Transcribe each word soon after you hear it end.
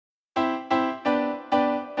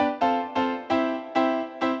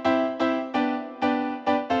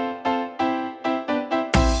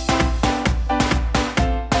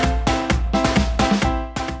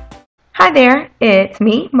Hi there, it's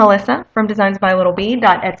me, Melissa, from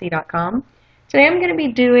designsbylittlebee.etsy.com. Today I'm going to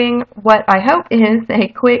be doing what I hope is a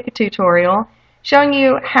quick tutorial showing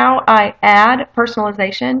you how I add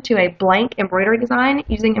personalization to a blank embroidery design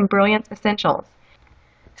using Embrilliance Essentials.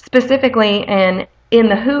 Specifically an in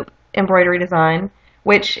the hoop embroidery design,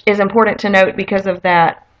 which is important to note because of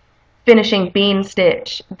that finishing bean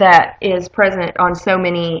stitch that is present on so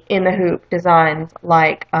many in the hoop designs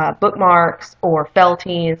like bookmarks or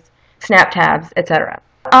felties, snap tabs, etc.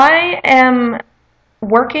 I am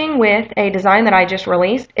working with a design that I just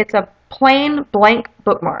released. It's a plain blank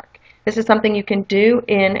bookmark. This is something you can do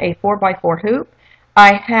in a 4x4 hoop.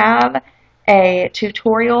 I have a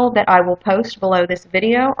tutorial that I will post below this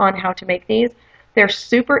video on how to make these. They're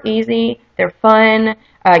super easy, they're fun,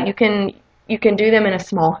 you can do them in a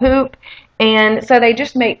small hoop, and so they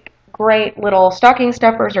just make great little stocking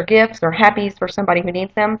stuffers or gifts or happies for somebody who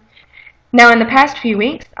needs them. Now in the past few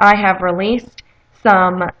weeks I have released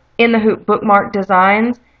some in the hoop bookmark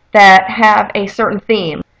designs that have a certain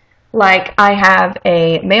theme. Like I have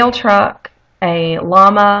a mail truck, a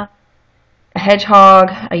llama, a hedgehog,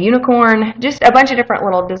 a unicorn, just a bunch of different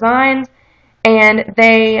little designs, and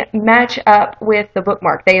they match up with the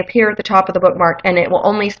bookmark. They appear at the top of the bookmark and it will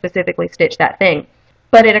only specifically stitch that thing.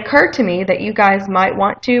 But it occurred to me that you guys might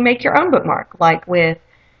want to make your own bookmark, like with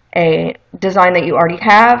a design that you already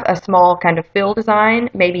have, a small kind of fill design,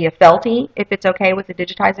 maybe a felty, if it's okay with the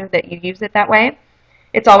digitizer that you use it that way.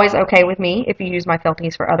 It's always okay with me if you use my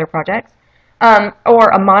felties for other projects. Or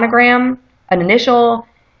a monogram, an initial,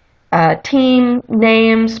 team,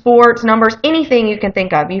 name, sports, numbers, anything you can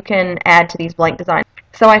think of, you can add to these blank designs.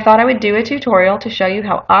 So I thought I would do a tutorial to show you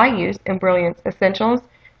how I use Embrilliance Essentials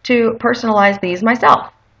to personalize these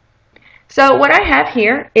myself. So what I have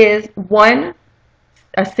here is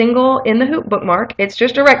a single in the hoop bookmark. It's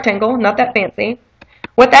just a rectangle, not that fancy.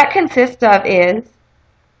 What that consists of is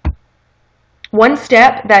one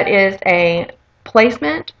step that is a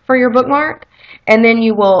placement for your bookmark, and then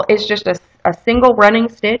it's just a single running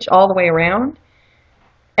stitch all the way around,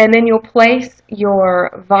 and then you'll place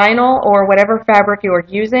your vinyl or whatever fabric you're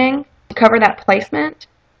using to cover that placement,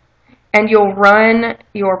 and you'll run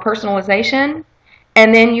your personalization,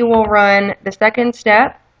 and then you will run the second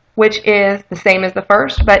step, which is the same as the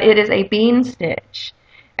first, but it is a bean stitch.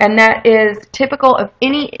 And that is typical of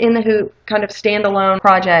any in the hoop kind of standalone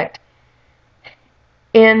project,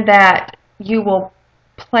 in that you will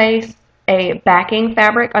place a backing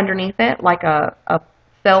fabric underneath it, like a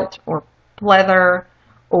felt or leather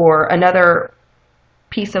or another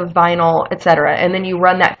piece of vinyl, etc. And then you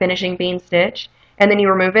run that finishing bean stitch, and then you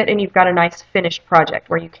remove it, and you've got a nice finished project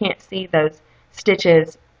where you can't see those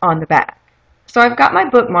stitches on the back. So I've got my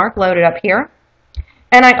bookmark loaded up here,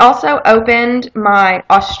 and I also opened my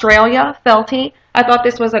Australia felty. I thought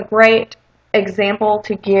this was a great example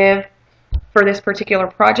to give for this particular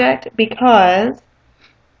project because,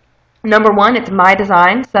 number one, it's my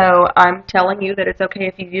design, so I'm telling you that it's okay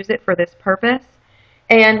if you use it for this purpose.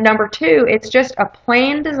 And number two, it's just a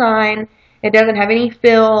plain design. It doesn't have any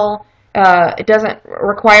fill. It doesn't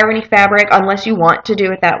require any fabric unless you want to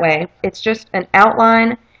do it that way. It's just an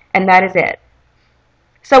outline, and that is it.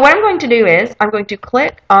 So what I'm going to do is I'm going to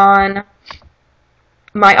click on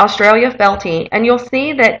my Australia felty, and you'll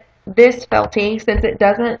see that this felty, since it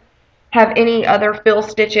doesn't have any other fill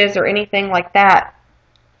stitches or anything like that,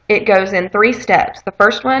 it goes in 3 steps. The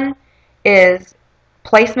first one is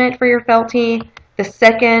placement for your felty. The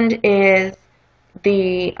second is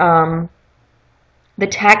the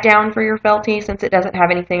tack down for your felty, since it doesn't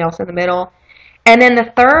have anything else in the middle. And then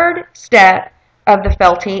the third step of the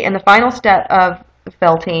felty and the final step of the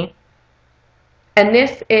felty, and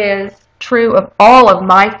this is true of all of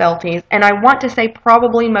my felties, and I want to say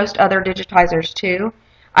probably most other digitizers too.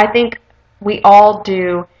 I think we all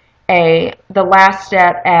do the last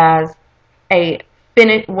step as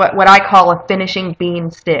what I call a finishing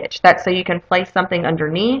bean stitch. That's so you can place something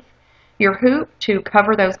underneath your hoop to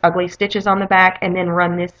cover those ugly stitches on the back, and then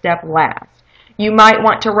run this step last. You might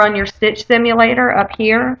want to run your stitch simulator up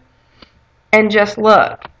here and just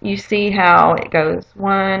look. You see how it goes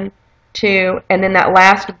 1, 2, and then that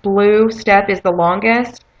last blue step is the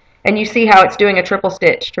longest, and you see how it's doing a triple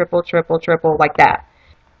stitch, triple, triple, triple, like that.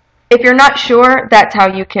 If you're not sure, that's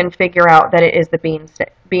how you can figure out that it is the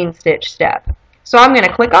bean stitch step. So I'm going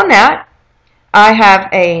to click on that. I have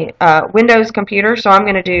a Windows computer, so I'm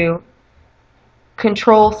going to do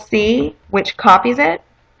Control-C, which copies it.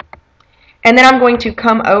 And then I'm going to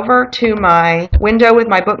come over to my window with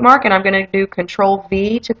my bookmark, and I'm going to do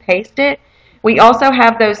Control-V to paste it. We also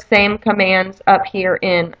have those same commands up here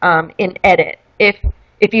in Edit. If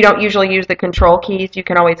if you don't usually use the control keys, you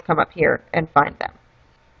can always come up here and find them.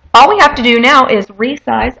 All we have to do now is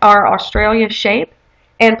resize our Australia shape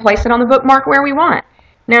and place it on the bookmark where we want.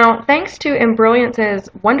 Now, thanks to Embrilliance's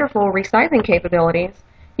wonderful resizing capabilities,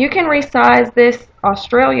 you can resize this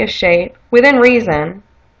Australia shape within reason,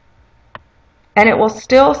 and it will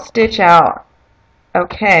still stitch out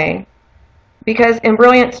okay, because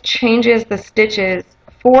Embrilliance changes the stitches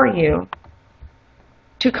for you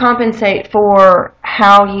to compensate for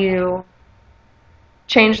how you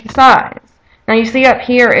change the size. Now you see up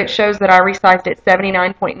here it shows that I resized it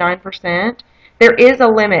 79.9%. There is a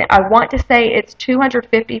limit. I want to say it's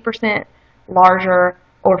 250% larger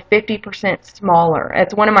or 50% smaller.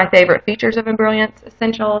 It's one of my favorite features of Embrilliance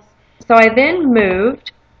Essentials. So I then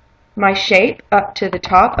moved my shape up to the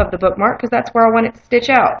top of the bookmark because that's where I want it to stitch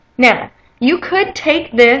out. Now, you could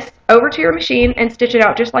take this over to your machine and stitch it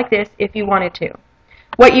out just like this if you wanted to.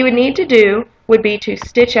 What you would need to do would be to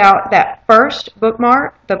stitch out that first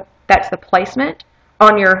bookmark, that's the placement,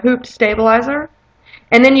 on your hooped stabilizer,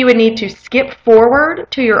 and then you would need to skip forward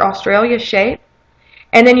to your Australia shape,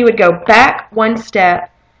 and then you would go back one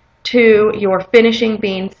step to your finishing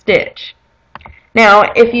bean stitch. Now,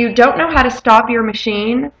 if you don't know how to stop your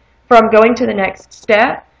machine from going to the next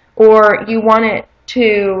step, or you want it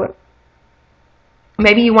to,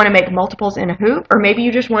 maybe you want to make multiples in a hoop, or maybe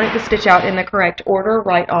you just want it to stitch out in the correct order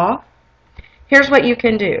right off, here's what you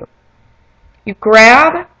can do. You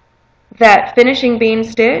grab that finishing bean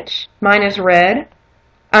stitch, mine is red,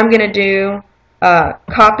 I'm going to do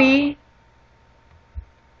copy.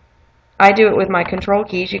 I do it with my control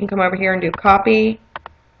keys. You can come over here and do copy,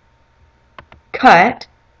 cut,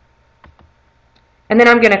 and then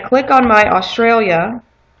I'm going to click on my Australia,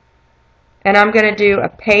 and I'm going to do a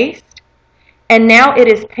paste, and now it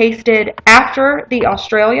is pasted after the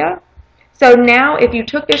Australia. So now if you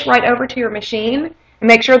took this right over to your machine, and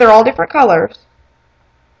make sure they're all different colors,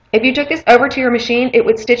 if you took this over to your machine, it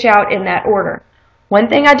would stitch out in that order. One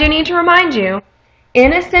thing I do need to remind you,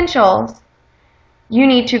 in Essentials, you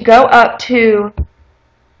need to go up to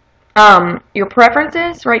your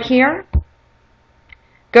preferences right here,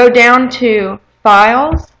 go down to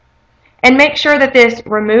Files, and make sure that this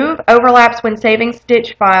Remove Overlaps when Saving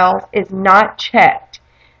Stitch Files is not checked.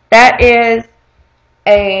 That is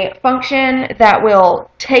a function that will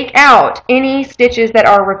take out any stitches that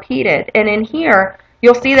are repeated, and in here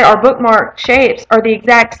you'll see that our bookmark shapes are the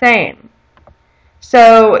exact same.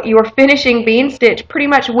 So your finishing bean stitch pretty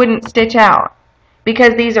much wouldn't stitch out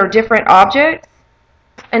because these are different objects,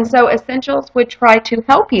 and so Essentials would try to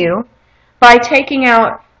help you by taking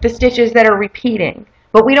out the stitches that are repeating.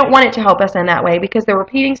 But we don't want it to help us in that way because the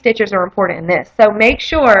repeating stitches are important in this. So make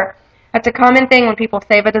sure, that's a common thing when people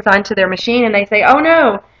save a design to their machine and they say, oh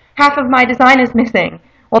no, half of my design is missing.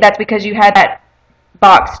 Well, that's because you had that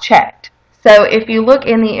box checked. So if you look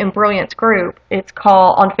in the Embrilliance group, it's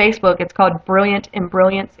called, on Facebook, it's called Brilliant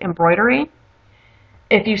Embrilliance Embroidery.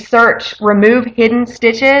 If you search remove hidden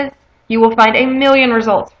stitches, you will find a million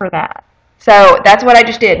results for that. So that's what I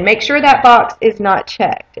just did. Make sure that box is not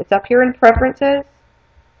checked. It's up here in Preferences,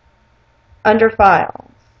 under Files.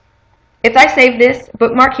 If I save this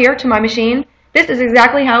bookmark here to my machine, this is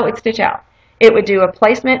exactly how it would stitch out. It would do a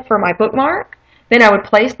placement for my bookmark, then I would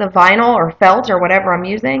place the vinyl or felt or whatever I'm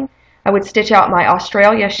using. I would stitch out my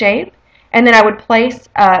Australia shape, and then I would place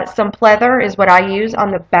some pleather, is what I use, on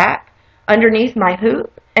the back underneath my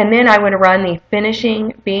hoop, and then I would run the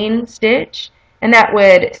finishing bean stitch, and that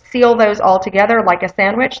would seal those all together like a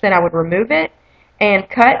sandwich. Then I would remove it and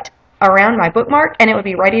cut around my bookmark, and it would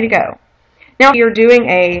be ready to go. Now, if you're doing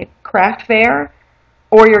a craft fair,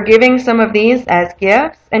 or you're giving some of these as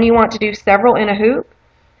gifts, and you want to do several in a hoop,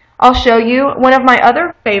 I'll show you one of my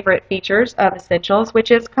other favorite features of Essentials,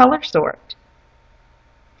 which is color sort.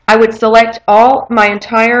 I would select all my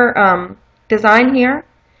entire design here.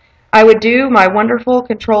 I would do my wonderful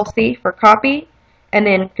Control-C for copy, and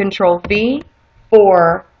then Control-V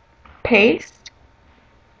for paste.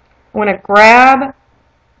 I want to grab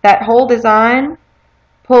that whole design,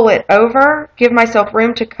 pull it over, give myself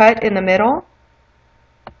room to cut in the middle.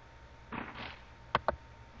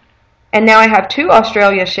 And now I have two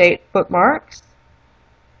Australia shaped bookmarks.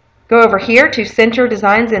 Go over here to Center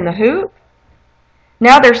Designs in the Hoop.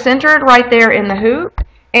 Now they're centered right there in the hoop,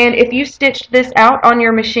 and if you stitched this out on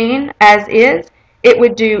your machine as is, it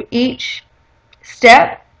would do each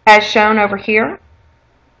step as shown over here.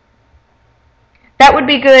 That would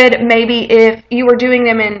be good maybe if you were doing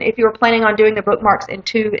them in, if you were planning on doing the bookmarks in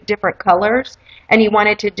two different colors and you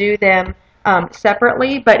wanted to do them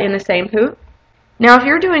separately but in the same hoop. Now if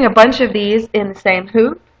you're doing a bunch of these in the same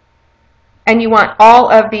hoop and you want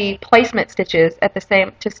all of the placement stitches at the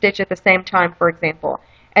same to stitch at the same time, for example,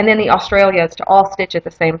 and then the Australias to all stitch at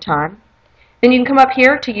the same time. Then you can come up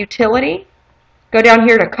here to Utility, go down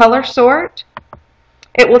here to Color Sort.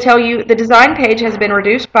 It will tell you the design page has been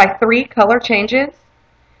reduced by 3 color changes.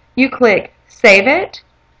 You click Save It,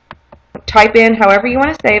 type in however you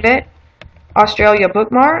want to save it, Australia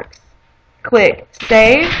bookmarks, click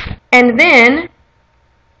Save, and then,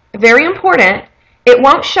 very important, it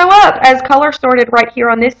won't show up as color sorted right here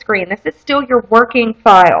on this screen. This is still your working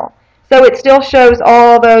file, so it still shows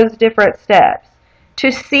all those different steps.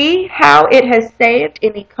 To see how it has saved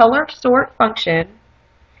in the color sort function,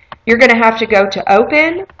 you're going to have to go to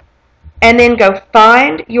Open, and then go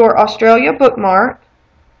find your Australia bookmark,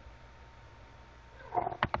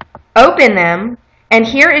 open them, and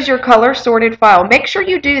here is your color sorted file. Make sure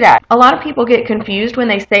you do that. A lot of people get confused when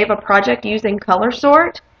they save a project using color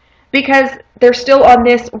sort because they're still on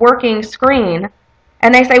this working screen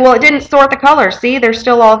and they say, well, it didn't sort the colors. See, they're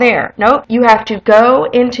still all there. Nope. You have to go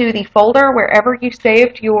into the folder wherever you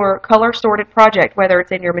saved your color sorted project, whether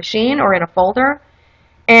it's in your machine or in a folder,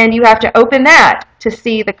 and you have to open that to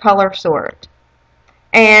see the color sort.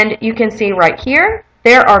 And you can see right here,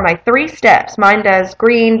 there are my 3 steps. Mine does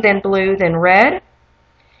green, then blue, then red.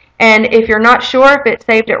 And if you're not sure if it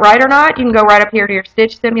saved it right or not, you can go right up here to your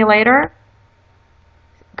Stitch Simulator.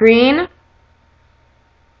 Green.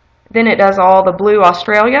 Then it does all the blue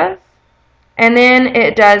Australias. And then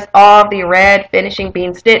it does all the red finishing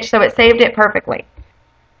bean stitch. So it saved it perfectly.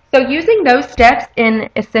 So using those steps in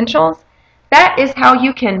Essentials, that is how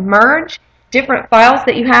you can merge different files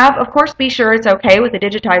that you have. Of course, be sure it's okay with the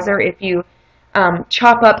digitizer if you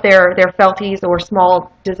chop up their felties or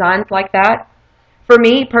small designs like that. For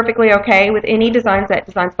me, perfectly okay with any designs at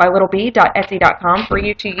designsbylittleb.etsy.com for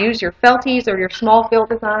you to use your felties or your small fill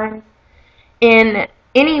designs in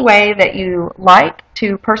any way that you like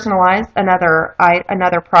to personalize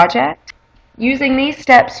another project. Using these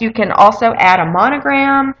steps, you can also add a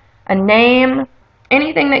monogram, a name,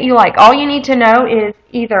 anything that you like. All you need to know is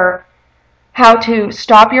either how to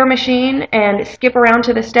stop your machine and skip around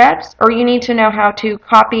to the steps, or you need to know how to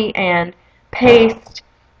copy and paste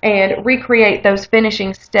and recreate those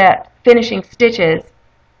finishing stitches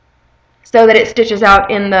so that it stitches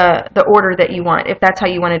out in the order that you want, if that's how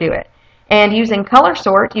you want to do it. And using color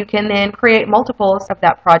sort, you can then create multiples of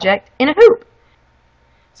that project in a hoop.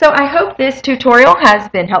 So I hope this tutorial has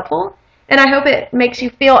been helpful, and I hope it makes you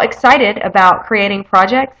feel excited about creating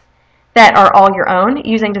projects that are all your own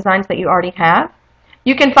using designs that you already have.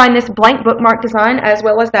 You can find this blank bookmark design as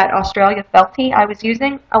well as that Australia felty I was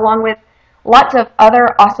using, along with lots of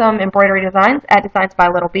other awesome embroidery designs at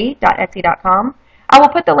designsbylittleb.etsy.com. I will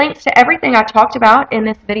put the links to everything I talked about in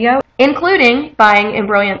this video, including buying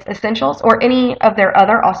Embrilliance Essentials or any of their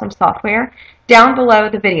other awesome software, down below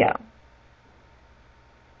the video.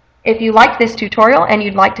 If you like this tutorial and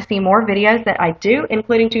you'd like to see more videos that I do,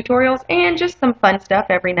 including tutorials and just some fun stuff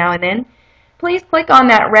every now and then, please click on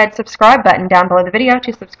that red subscribe button down below the video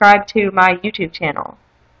to subscribe to my YouTube channel.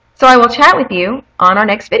 So I will chat with you on our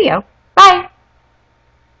next video. Bye!